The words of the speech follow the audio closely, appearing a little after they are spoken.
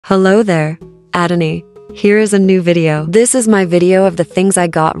Hello there, Ateez. Here is a new video. This is my video of the things I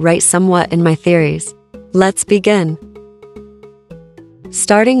got right somewhat in my theories. Let's begin.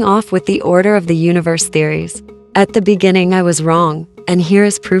 Starting off with the order of the universe theories. At the beginning I was wrong, and here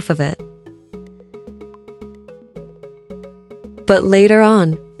is proof of it. But later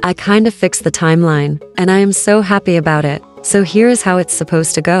on, I kind of fixed the timeline, and I am so happy about it, so here is how it's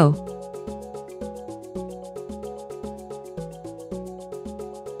supposed to go.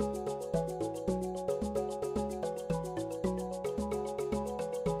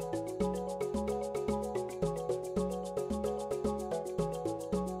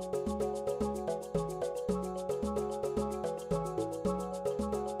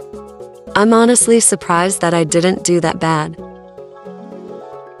 I'm honestly surprised that I didn't do that bad.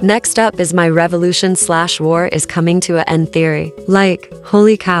 Next up is my revolution/war is coming to an end theory. Like,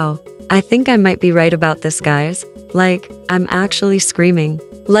 holy cow, I think I might be right about this, guys. Like, I'm actually screaming.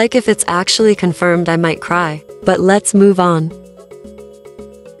 Like, if it's actually confirmed I might cry. But let's move on.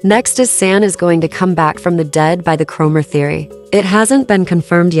 Next is San is going to come back from the dead by the Cromer theory. It hasn't been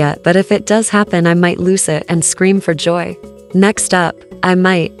confirmed yet, but if it does happen I might lose it and scream for joy. Next up, I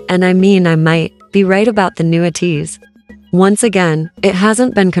might, and I mean I might, be right about the new Ateez. Once again, it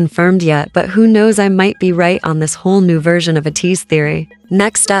hasn't been confirmed yet, but who knows, I might be right on this whole new version of Ateez theory.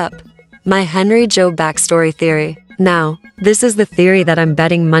 Next up, my Henry Joe backstory theory. Now, this is the theory that I'm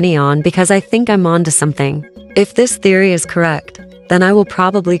betting money on because I think I'm onto something. If this theory is correct, then I will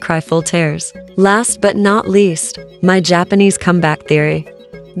probably cry full tears. Last but not least, my Japanese comeback theory.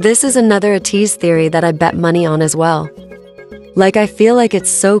 This is another Ateez theory that I bet money on as well. Like, I feel like it's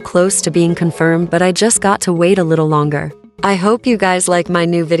so close to being confirmed, but I just got to wait a little longer. I hope you guys like my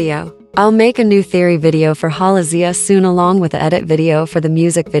new video. I'll make a new theory video for Halazia soon along with the edit video for the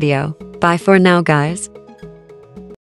music video. Bye for now, guys.